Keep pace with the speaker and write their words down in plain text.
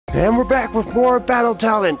And we're back with more battle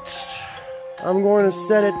talents. I'm going to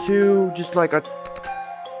set it to just like a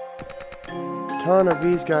ton of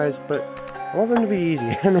these guys, but I want them to be easy.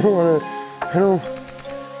 I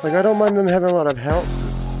don't mind them having a lot of health.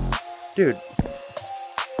 Dude.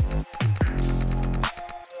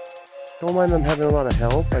 Don't mind them having a lot of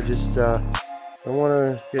health, I just, I want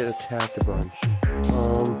to get attacked a bunch.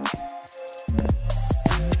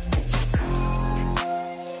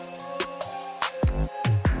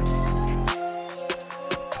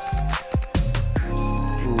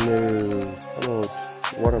 No, I want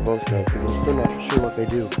one of those guys, because I'm still not sure what they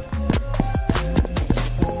do.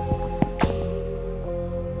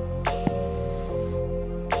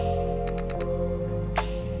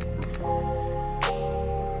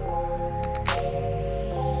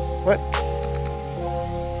 What?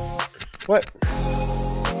 What?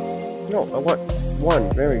 No, I want one.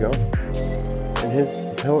 There we go. And his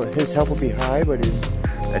health will be high, but his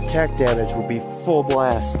attack damage will be full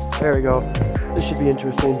blast. There we go. This should be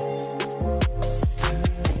interesting.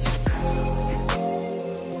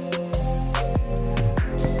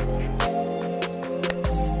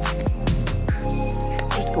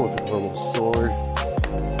 Just go with a normal sword.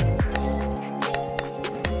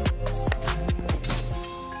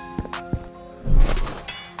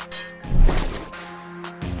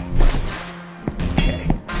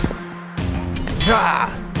 Ah!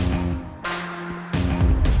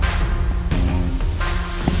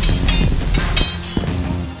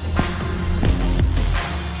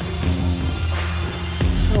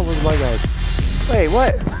 Oh, where's my guys? Wait,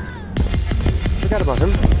 what? Forgot about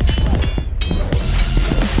him.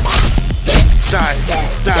 Die!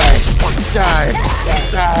 Die! Die!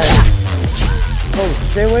 Die! Oh,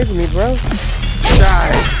 stay away from me, bro!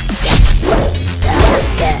 Die!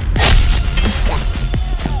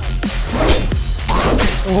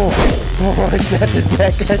 Oh, I snapped his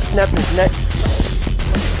neck. I snapped his neck.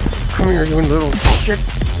 Come here, you little shit.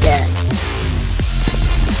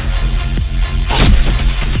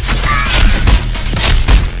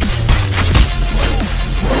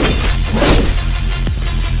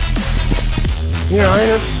 Here, I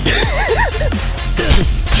am.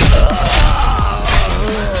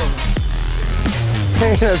 I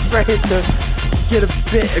ain't afraid to get a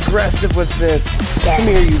bit aggressive with this. Come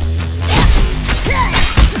here, you.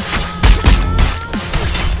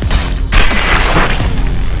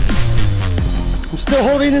 Still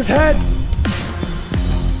holding his head.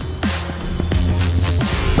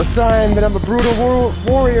 A sign that I'm a brutal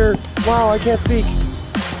warrior. Wow, I can't speak.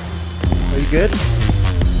 Are you good?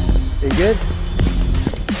 Are you good?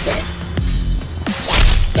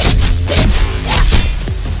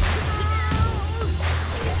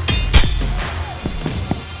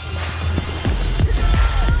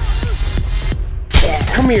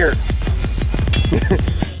 Come here.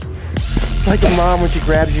 It's like a mom when she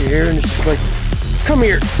grabs your ear and it's just like, come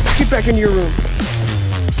here, get back into your room.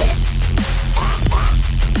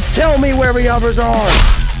 Tell me where the others are.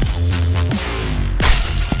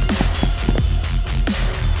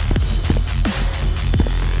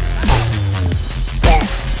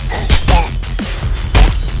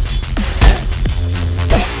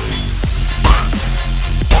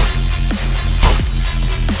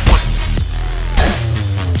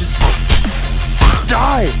 Just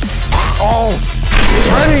die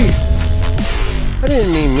already. I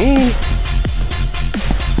didn't mean me.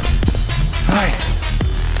 Alright.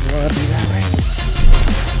 You wanna be that way?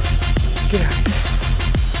 Get out.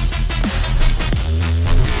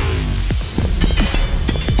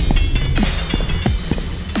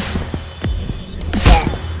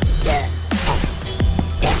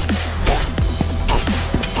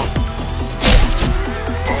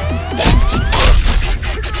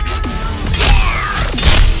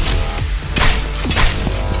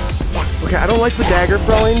 Okay, I don't like the dagger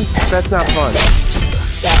throwing. That's not fun.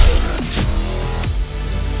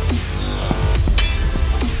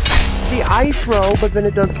 See, I throw, but then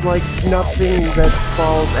it does, like, nothing that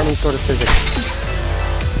follows any sort of physics.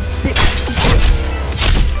 See...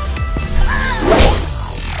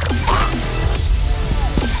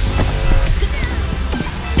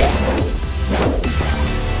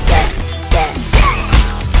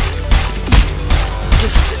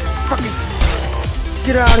 Just fucking...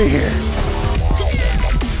 get out of here.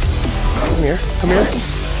 Come here, come here,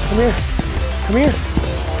 come here, come here.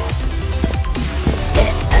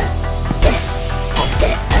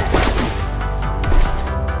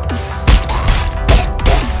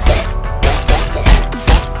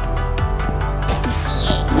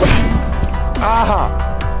 Aha!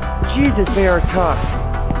 Jesus, they are tough.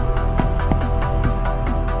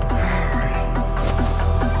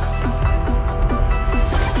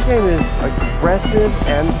 game is aggressive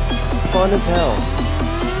and fun as hell.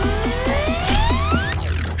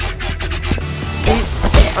 See?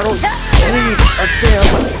 I don't need a damn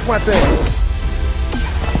weapon.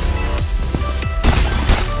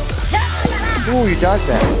 Ooh, you dodged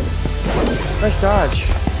that. Nice dodge.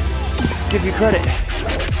 Give you credit.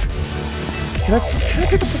 Can I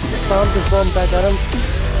pick up the bomb and throw him back at him?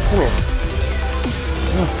 Come here.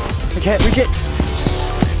 Oh, I can't reach it.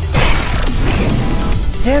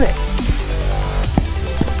 Damn it.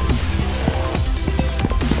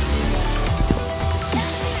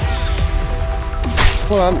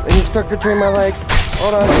 Hold on, he's stuck between my legs.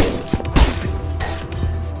 Hold on.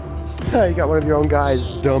 You got one of your own guys,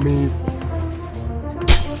 dummies.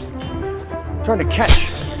 Trying to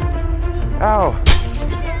catch. Ow.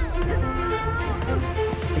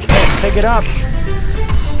 I can't pick it up.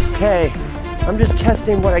 Okay. I'm just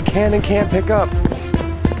testing what I can and can't pick up.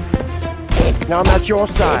 Now I'm not your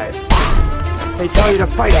size. They tell you to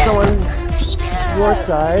fight someone your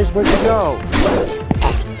size, where'd you go?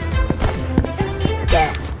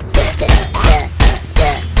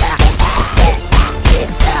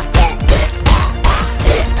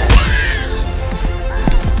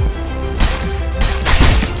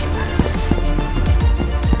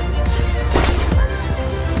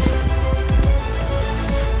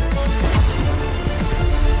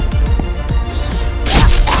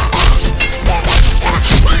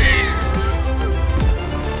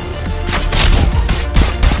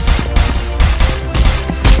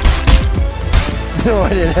 No, I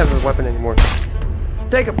didn't have a weapon anymore.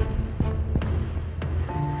 Take him!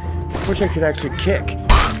 Wish I could actually kick.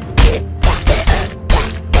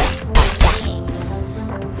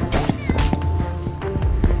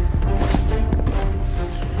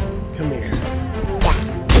 Come here.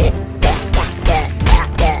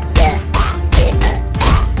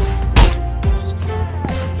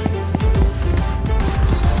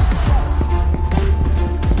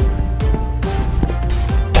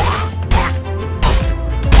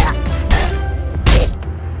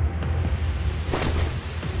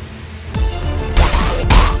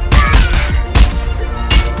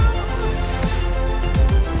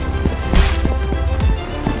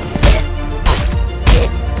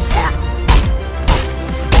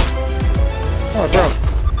 Oh, bro.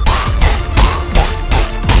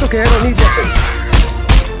 It's okay, I don't need weapons.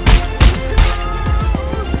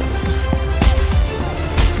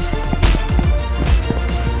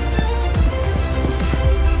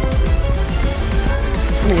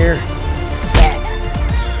 Come here.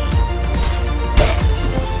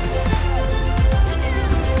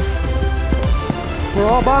 We're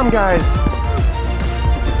all bomb guys.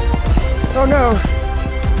 Oh no.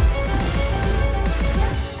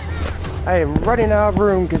 I am running out of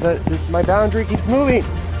room because my boundary keeps moving.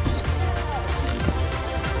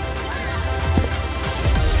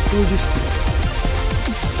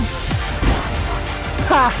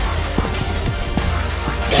 Ha!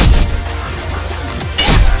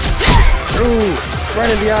 Ooh, right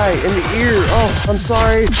in the eye, in the ear. Oh, I'm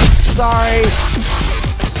sorry. Sorry.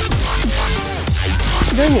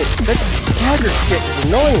 Dang it, that dagger shit is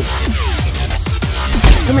annoying.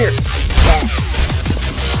 Come here.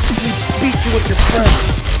 Beat you with your friend.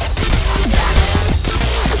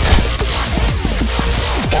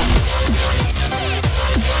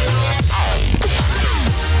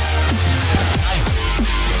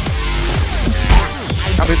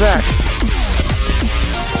 I'll be back.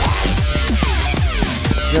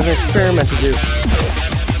 You have an experiment to do.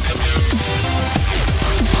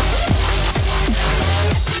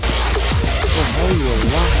 Oh, how are you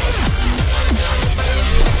alive?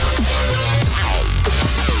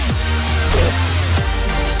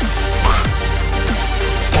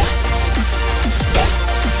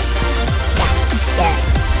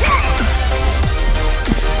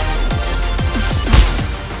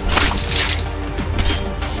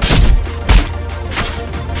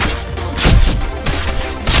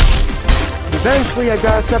 Eventually, I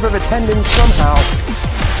got a separate attendance somehow.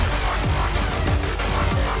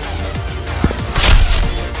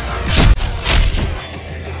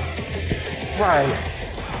 Right.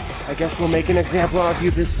 I guess we'll make an example of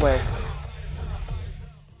you this way.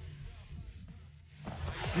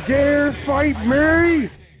 You dare fight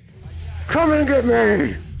me? Come and get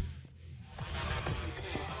me!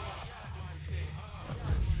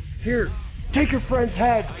 Here, take your friend's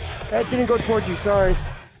head. That didn't go towards you, sorry.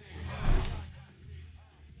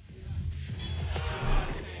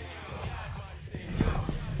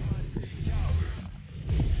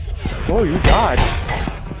 Oh, you dodged.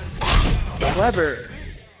 Clever.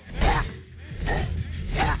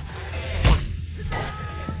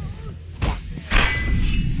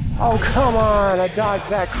 Oh, come on! I dodged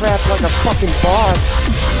that crap like a fucking boss!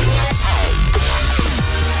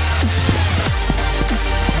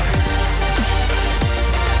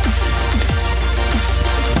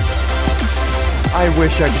 I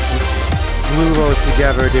wish I could just glue those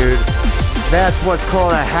together, dude. That's what's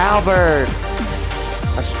called a halberd!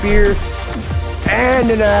 A spear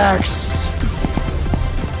and an axe!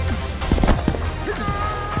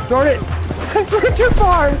 Darn it! I threw it too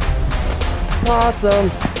far!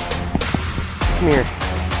 Awesome! Come here.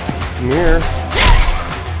 Come here.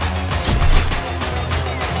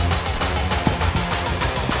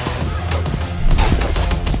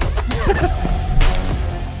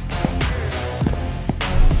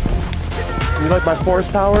 You like my force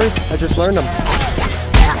powers? I just learned them.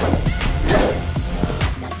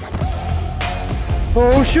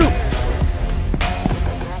 Oh shoot!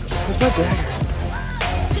 Where's my dagger?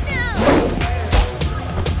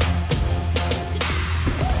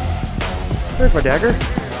 There's my dagger.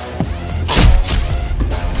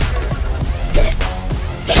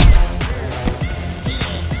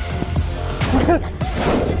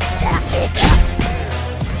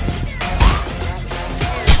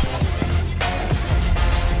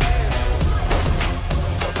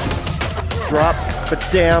 Drop the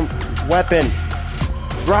damn weapon.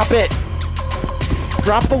 Drop it.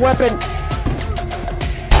 Drop the weapon.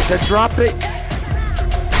 I said drop it.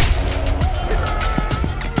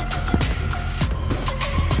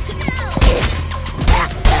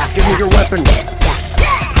 Give me your weapon.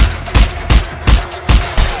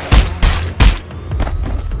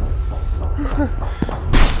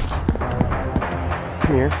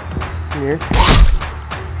 Come here. Come here.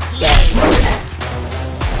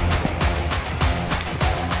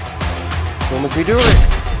 Don't make me do it.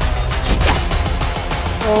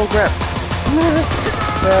 Oh crap.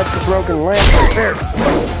 That's a broken lamp right there.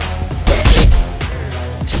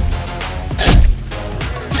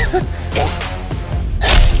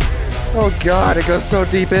 Oh god, it goes so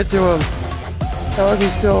deep into him. How is he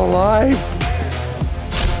still alive?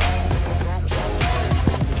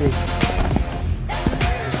 Okay.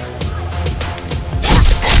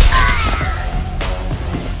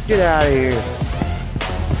 Get out of here.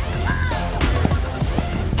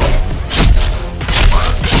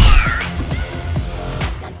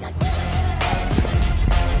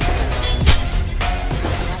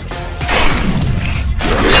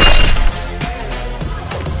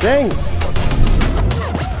 Dang!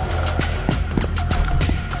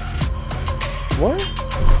 What?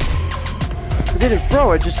 It didn't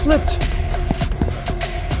throw, it just flipped.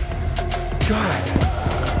 God.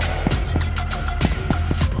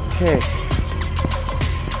 Okay.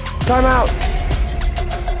 Time out!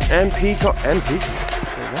 MP call. MP?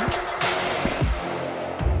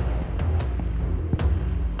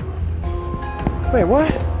 Wait, what? Wait,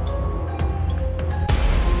 what?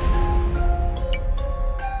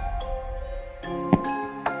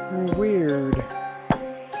 Weird.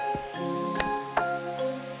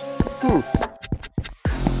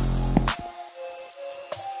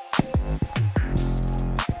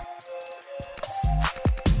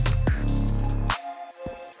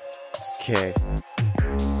 Okay.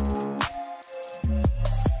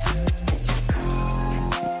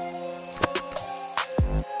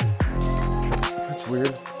 That's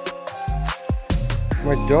weird.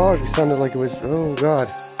 My dog sounded like it was, oh god.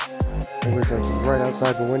 It was like right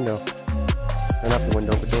outside the window. Or not the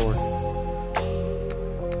window, the door.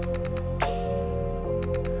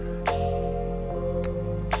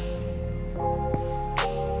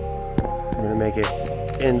 I'm gonna make it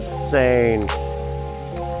insane.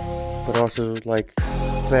 But also, like,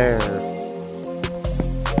 fair.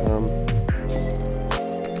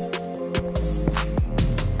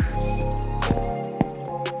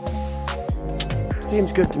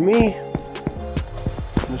 Seems good to me.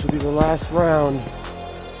 This will be the last round.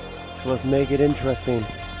 So let's make it interesting.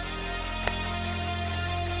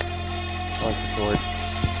 I like the swords.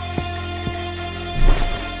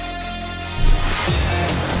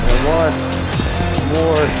 I want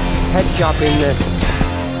more head choppingness.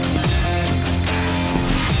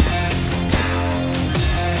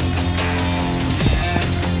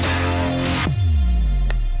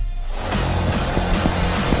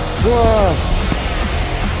 Whoa!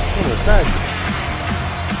 What was that?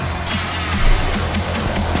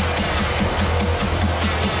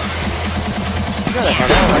 You gotta have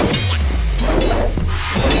that.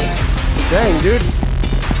 Dang, dude.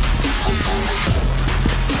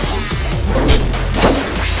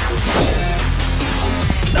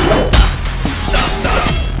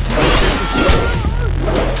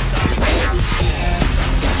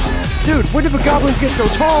 Dude, when did the goblins get so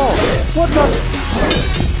tall? What the?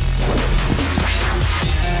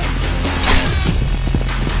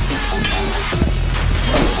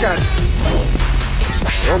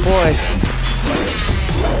 boy.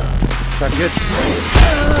 Not good.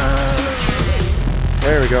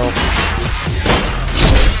 There we go.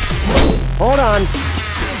 Hold on.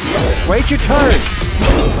 Wait your turn.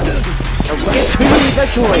 I'll get to you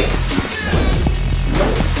eventually.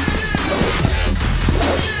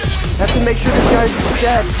 Have to make sure this guy's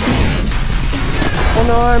dead. Oh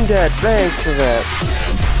no, I'm dead. Thanks for that.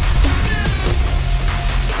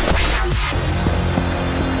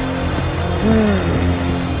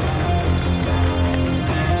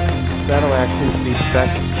 Battle axe seems to be the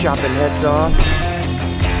best for chopping heads off.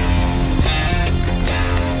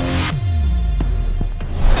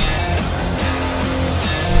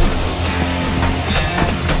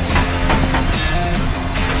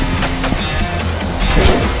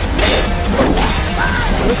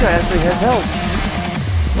 This guy actually has health.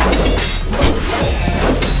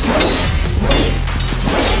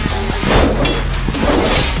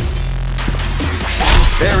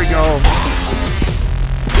 There we go.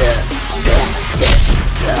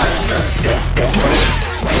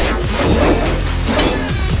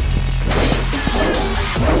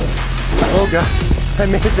 Oh god, I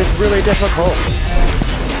made this really difficult.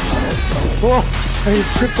 Whoa, I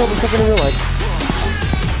just tripped over something in real life.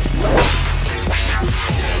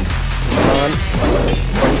 Come on.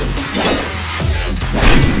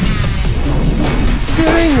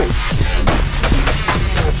 Dang!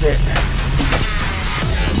 That's it.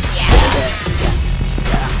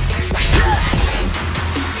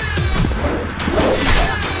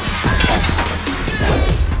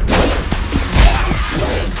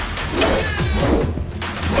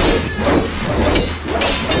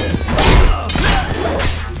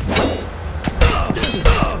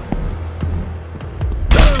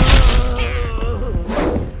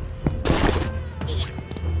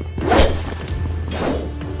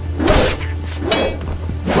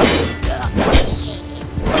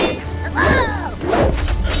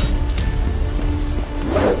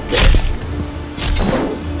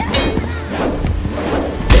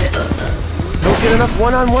 Get enough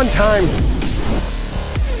one-on-one time.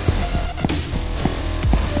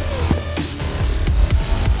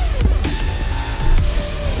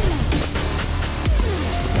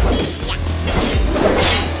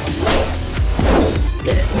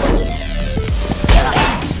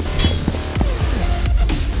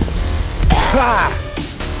 Ha!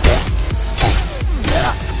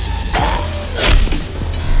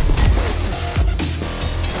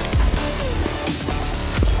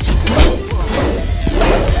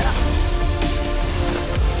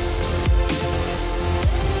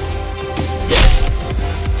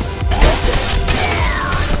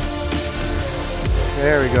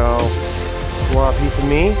 There we go. You want a piece of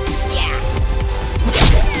me? Yeah.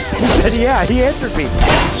 He said yeah, he answered me.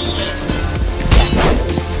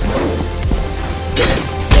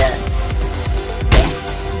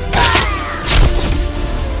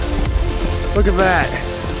 Look at that.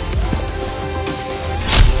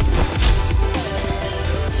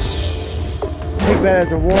 Take that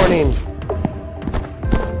as a warning.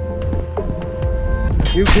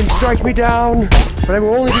 You can strike me down, but I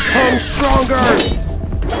will only become stronger.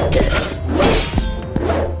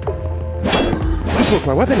 He broke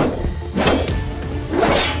my weapon.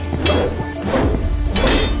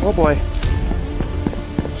 Oh boy.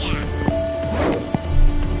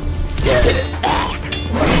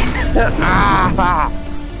 Ah!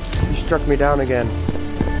 He struck me down again.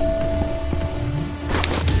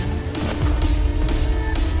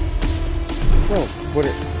 Oh, what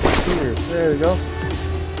it here. There we go.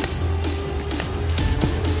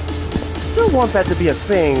 Still want that to be a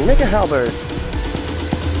thing. Make a halberd.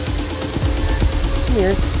 Come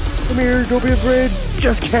here. Come here, don't be afraid.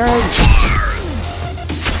 Just kidding.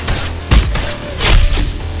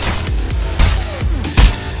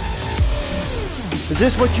 Is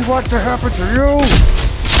this what you want to happen to you?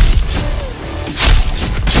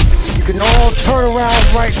 You can all turn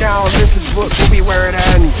around right now and this is what will be where it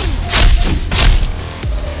ends.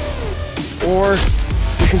 Or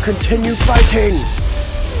you can continue fighting.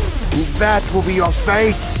 And that will be your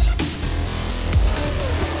fate.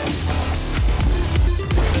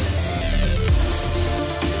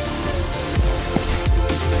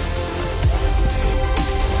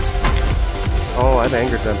 Oh, I've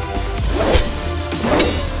angered them.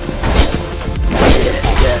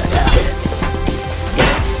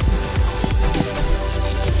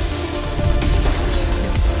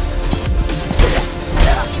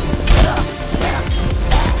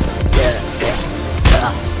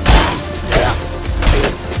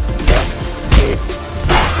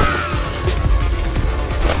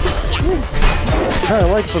 I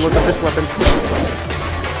like the look of this weapon.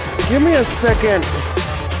 Give me a second.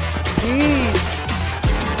 Jeez.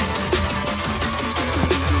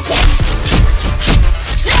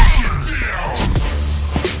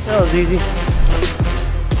 That was easy.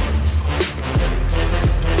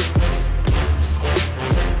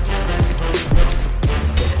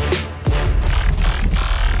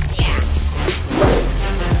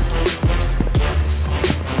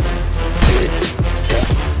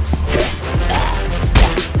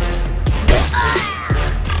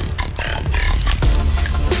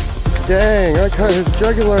 Dang, I cut his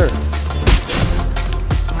jugular.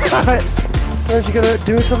 Aren't you gonna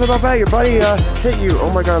do something about that? Your buddy hit you. Oh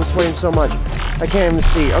my god, I'm sweating so much. I can't even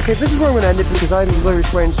see. Okay, this is where I'm gonna end it because I'm literally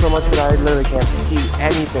sweating so much that I literally can't see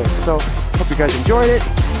anything. So, hope you guys enjoyed it.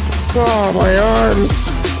 Oh, my arms.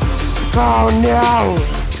 Oh no.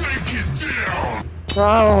 Take it down.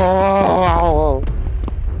 Oh.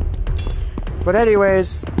 But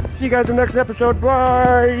anyways, see you guys in the next episode.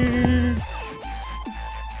 Bye.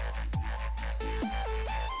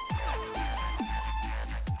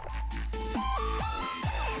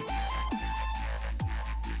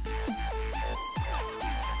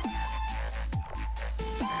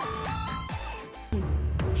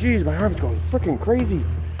 Jeez, my arm's going freaking crazy.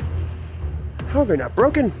 How are they not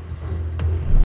broken?